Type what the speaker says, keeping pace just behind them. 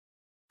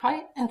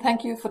Hi, and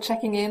thank you for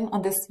checking in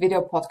on this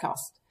video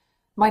podcast.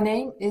 My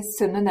name is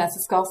Sunne Nese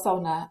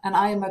Skarsaune, and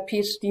I am a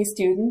PhD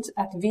student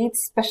at VID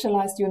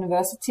Specialized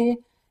University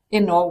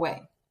in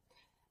Norway.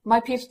 My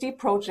PhD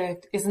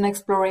project is an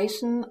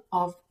exploration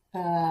of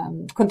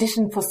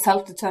conditions for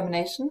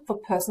self-determination for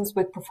persons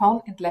with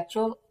profound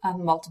intellectual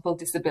and multiple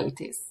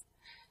disabilities.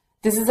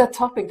 This is a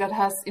topic that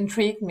has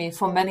intrigued me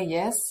for many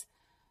years,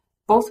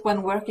 both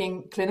when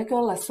working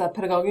clinical as a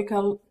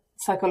pedagogical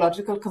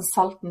psychological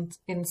consultant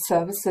in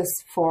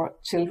services for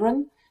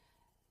children,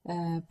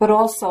 but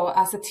also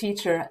as a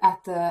teacher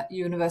at the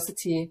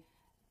university,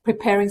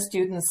 preparing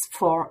students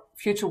for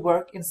future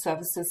work in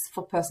services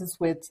for persons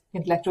with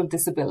intellectual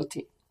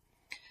disability.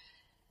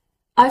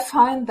 I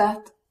find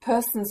that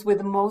persons with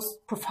the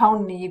most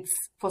profound needs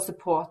for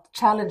support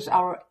challenge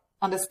our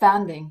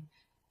understanding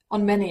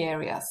on many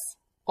areas,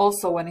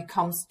 also when it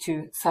comes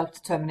to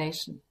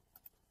self-determination.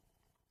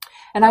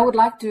 And I would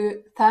like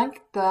to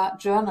thank the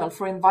journal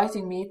for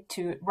inviting me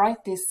to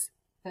write this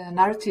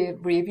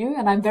narrative review,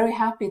 and I'm very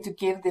happy to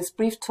give this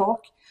brief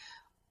talk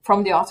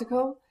from the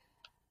article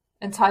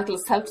entitled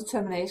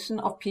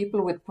Self-Determination of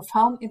People with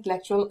Profound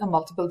Intellectual and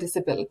Multiple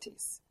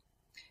Disabilities.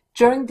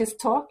 During this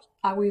talk,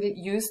 I will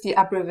use the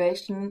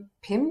abbreviation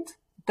PIMD,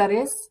 that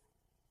is,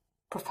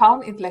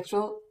 Profound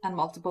Intellectual and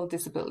Multiple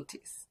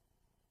Disabilities.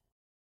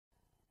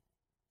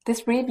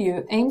 This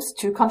review aims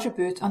to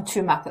contribute on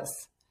two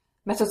matters: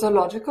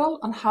 methodological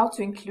on how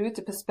to include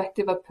the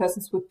perspective of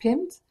persons with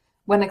PIMD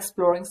when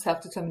exploring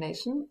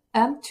self-determination,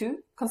 and two,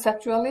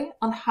 conceptually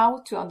on how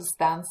to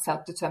understand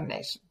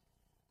self-determination.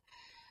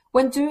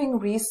 When doing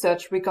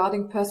research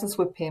regarding persons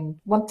with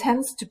PIMD, one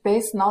tends to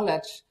base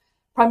knowledge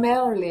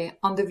primarily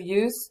on the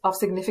views of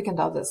significant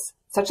others,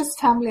 such as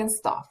family and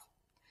staff.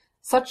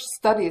 Such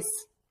studies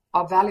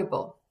are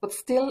valuable, but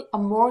still a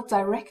more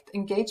direct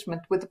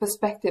engagement with the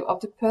perspective of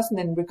the person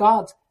in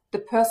regard, the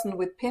person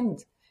with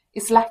PIMD,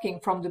 is lacking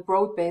from the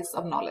broad base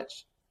of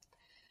knowledge.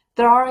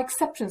 There are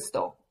exceptions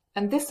though,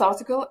 and this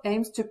article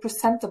aims to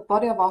present a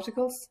body of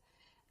articles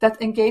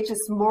that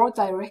engages more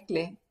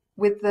directly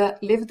with the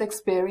lived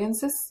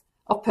experiences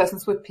of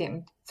persons with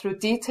PIMD through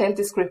detailed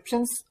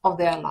descriptions of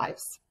their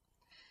lives.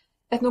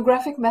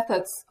 Ethnographic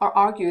methods are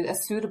argued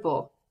as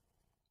suitable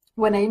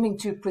when aiming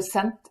to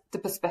present the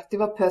perspective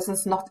of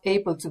persons not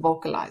able to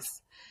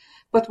vocalize,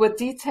 but where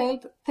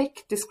detailed,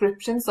 thick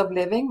descriptions of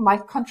living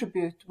might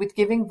contribute with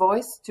giving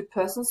voice to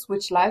persons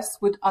which lives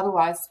would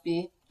otherwise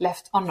be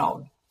left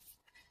unknown.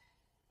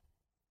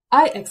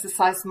 I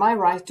exercise my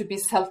right to be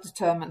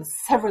self-determined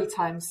several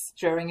times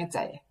during a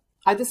day.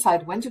 I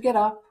decide when to get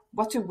up,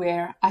 what to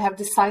wear, I have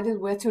decided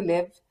where to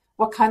live,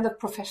 what kind of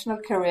professional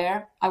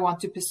career I want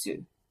to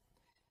pursue.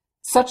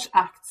 Such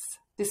acts,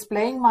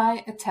 displaying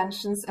my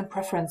attentions and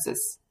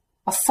preferences,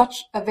 are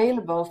such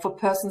available for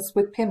persons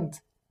with PIMD.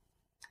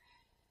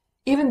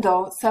 Even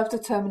though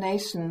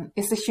self-determination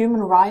is a human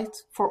right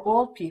for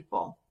all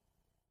people,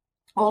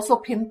 also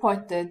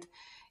pinpointed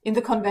in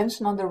the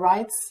Convention on the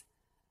Rights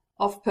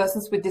of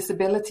Persons with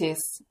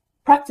Disabilities,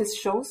 practice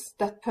shows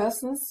that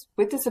persons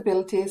with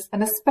disabilities,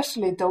 and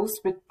especially those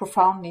with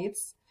profound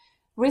needs,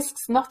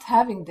 risks not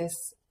having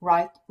this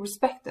right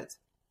respected.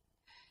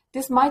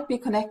 This might be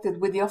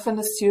connected with the often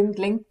assumed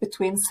link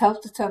between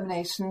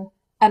self-determination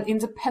and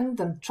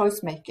independent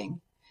choice-making,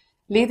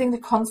 leading the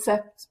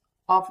concept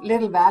of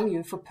little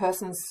value for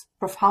persons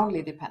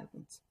profoundly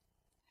dependent.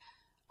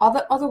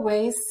 Other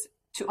ways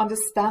to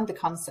understand the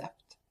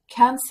concept: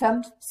 can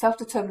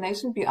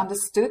self-determination be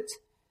understood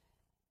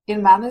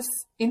in manners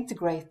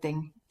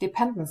integrating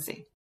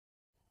dependency?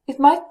 It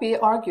might be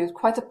argued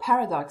quite a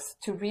paradox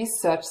to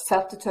research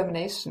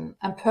self-determination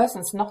and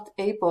persons not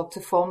able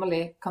to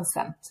formally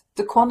consent,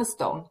 the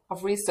cornerstone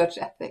of research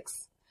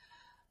ethics.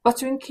 But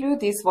to include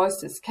these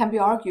voices can be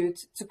argued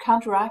to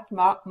counteract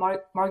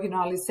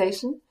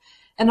marginalization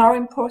and are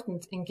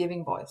important in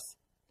giving voice.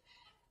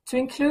 To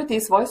include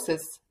these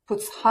voices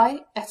puts high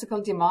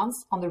ethical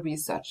demands on the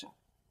researcher.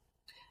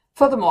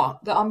 Furthermore,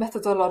 there are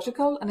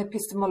methodological and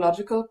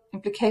epistemological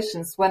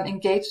implications when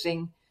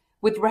engaging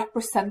with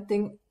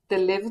representing the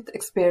lived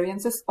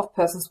experiences of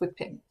persons with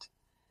PIMD.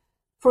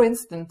 For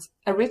instance,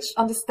 a rich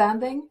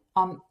understanding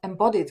on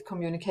embodied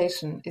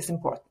communication is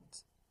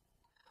important.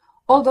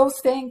 Although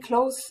staying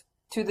close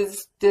to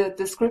the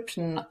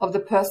description of the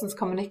person's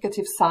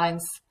communicative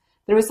signs,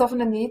 there is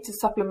often a need to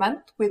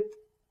supplement with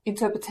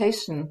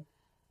interpretation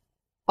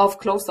of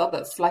close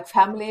others, like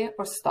family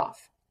or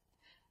staff.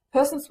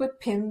 Persons with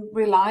PIMD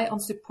rely on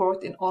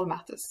support in all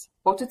matters,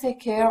 both to take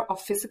care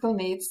of physical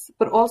needs,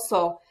 but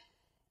also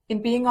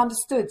in being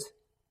understood.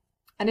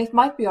 And it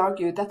might be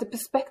argued that the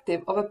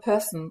perspective of a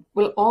person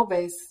will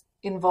always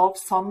involve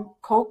some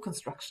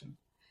co-construction,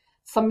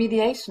 some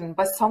mediation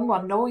by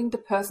someone knowing the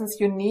person's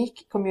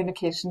unique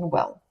communication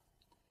well.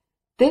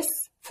 This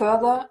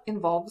further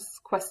involves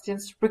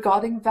questions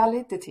regarding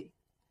validity.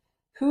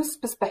 Whose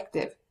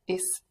perspective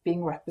is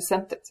being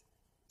represented?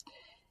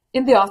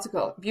 In the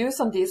article,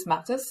 views on these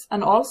matters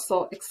and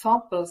also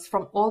examples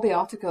from all the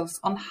articles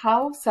on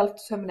how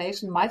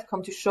self-determination might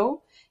come to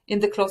show in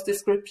the close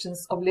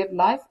descriptions of lived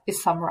life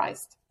is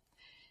summarized.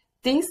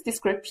 These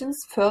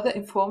descriptions further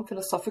inform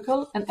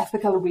philosophical and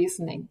ethical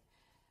reasoning,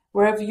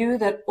 where a view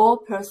that all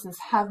persons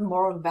have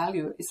moral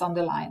value is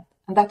underlined,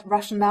 and that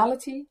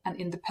rationality and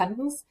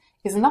independence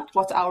is not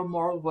what our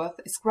moral worth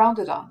is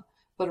grounded on,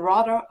 but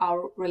rather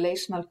our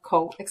relational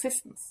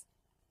coexistence.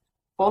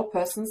 All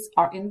persons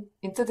are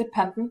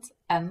interdependent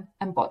and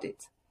embodied.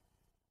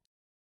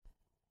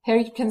 Here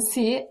you can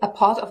see a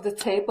part of the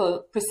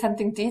table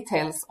presenting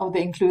details of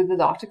the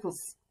included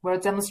articles, where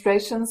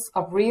demonstrations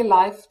of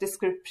real-life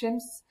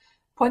descriptions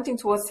pointing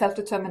towards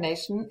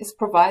self-determination is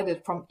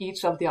provided from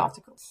each of the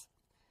articles.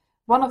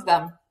 One of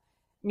them,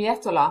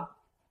 Mietola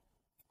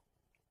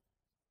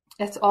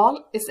et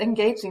al., is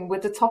engaging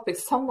with the topic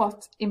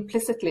somewhat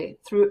implicitly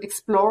through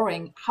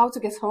exploring how to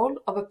get hold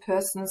of a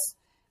person's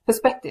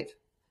perspective,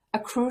 a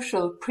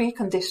crucial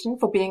precondition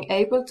for being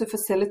able to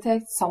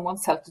facilitate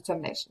someone's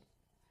self-determination.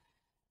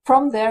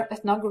 From their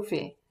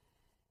ethnography,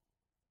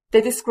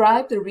 they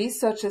describe the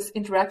researchers'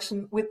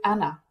 interaction with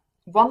Anna,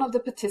 one of the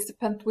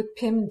participants with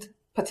PIMD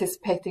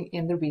participating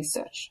in the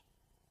research.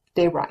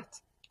 They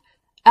write,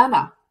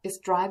 Anna is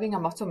driving a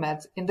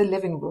motomed in the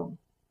living room.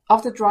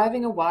 After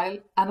driving a while,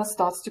 Anna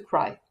starts to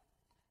cry.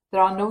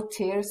 There are no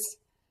tears,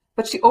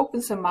 but she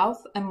opens her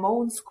mouth and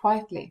moans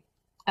quietly,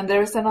 and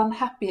there is an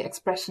unhappy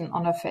expression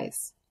on her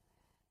face.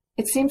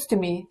 It seems to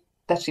me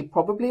that she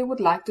probably would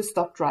like to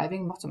stop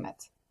driving motomed.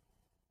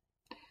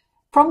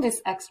 From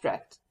this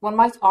extract, one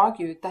might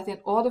argue that in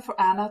order for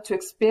Anna to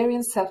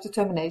experience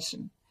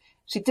self-determination,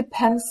 she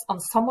depends on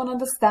someone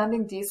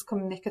understanding these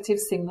communicative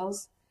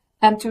signals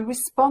and to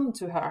respond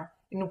to her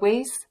in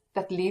ways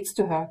that leads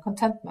to her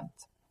contentment.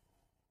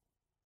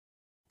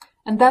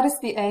 And that is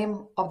the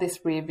aim of this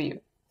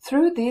review.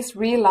 Through these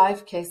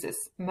real-life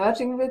cases,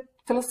 merging with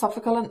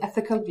philosophical and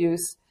ethical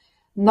views,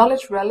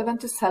 knowledge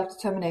relevant to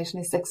self-determination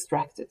is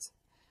extracted,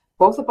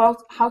 both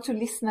about how to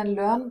listen and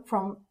learn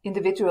from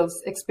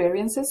individuals'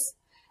 experiences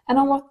and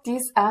on what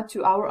these add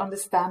to our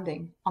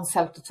understanding on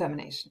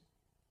self-determination.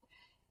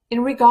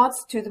 In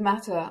regards to the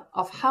matter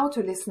of how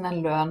to listen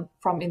and learn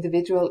from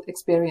individual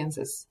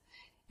experiences,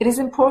 it is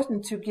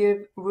important to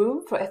give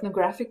room for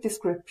ethnographic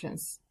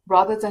descriptions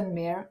rather than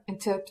mere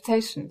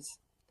interpretations.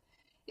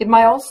 It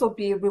might also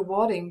be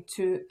rewarding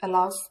to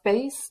allow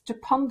space to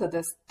ponder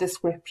these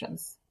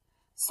descriptions,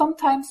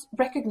 sometimes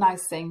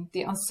recognizing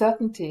the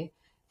uncertainty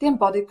the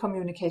embodied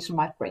communication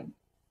might bring.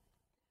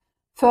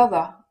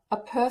 Further, a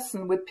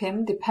person with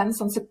PIM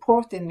depends on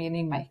support in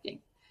meaning-making,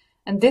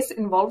 and this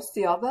involves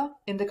the other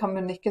in the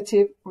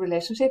communicative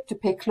relationship to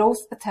pay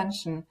close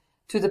attention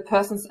to the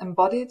person's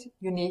embodied,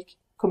 unique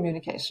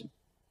communication.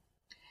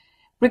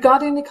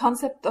 Regarding the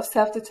concept of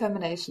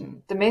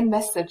self-determination, the main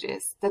message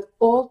is that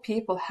all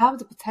people have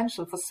the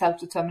potential for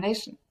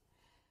self-determination.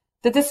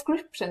 The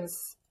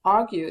descriptions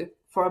argue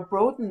for a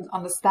broadened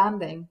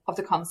understanding of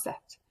the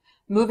concept,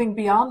 moving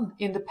beyond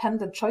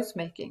independent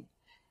choice-making,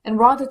 and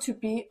rather to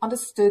be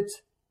understood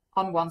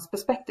on one's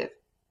perspective.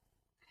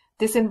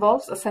 This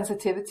involves a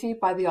sensitivity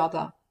by the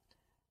other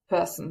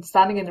person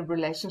standing in a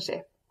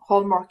relationship,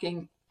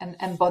 hallmarking an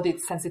embodied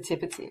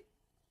sensitivity.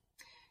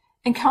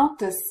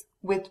 Encounters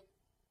with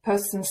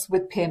persons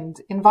with PIMD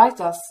invite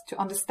us to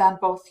understand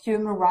both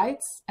human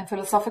rights and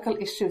philosophical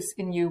issues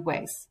in new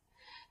ways.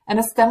 And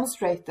as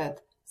demonstrated,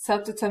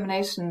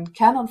 self-determination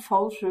can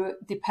unfold through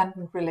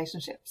dependent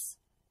relationships.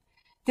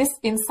 This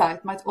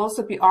insight might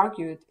also be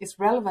argued is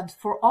relevant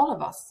for all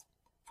of us,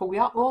 for we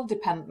are all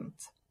dependent.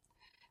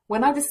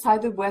 When I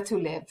decided where to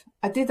live,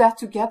 I did that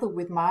together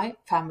with my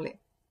family.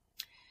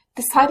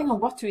 Deciding on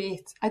what to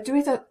eat, I do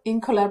it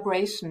in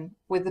collaboration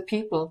with the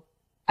people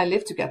I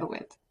live together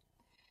with.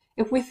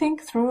 If we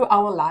think through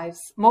our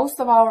lives, most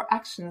of our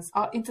actions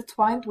are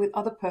intertwined with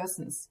other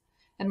persons,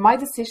 and my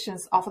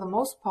decisions are for the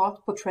most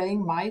part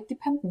portraying my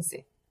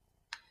dependency.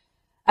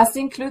 As the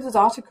included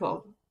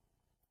article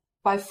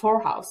by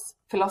Forhouse,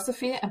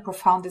 Philosophy and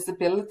Profound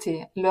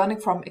Disability, Learning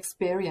from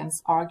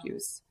Experience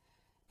argues,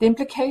 the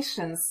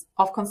implications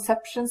of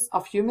conceptions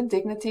of human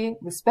dignity,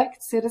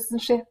 respect,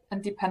 citizenship,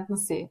 and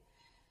dependency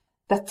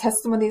that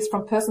testimonies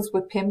from persons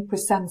with PIM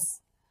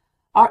presents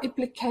are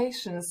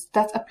implications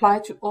that apply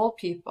to all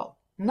people,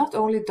 not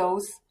only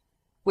those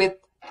with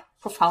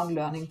profound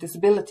learning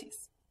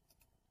disabilities.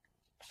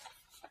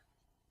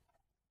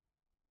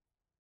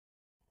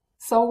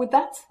 So with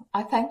that,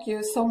 I thank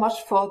you so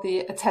much for the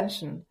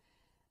attention,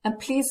 and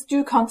please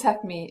do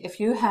contact me if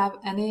you have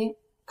any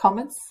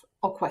comments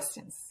or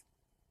questions.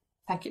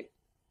 Thank you.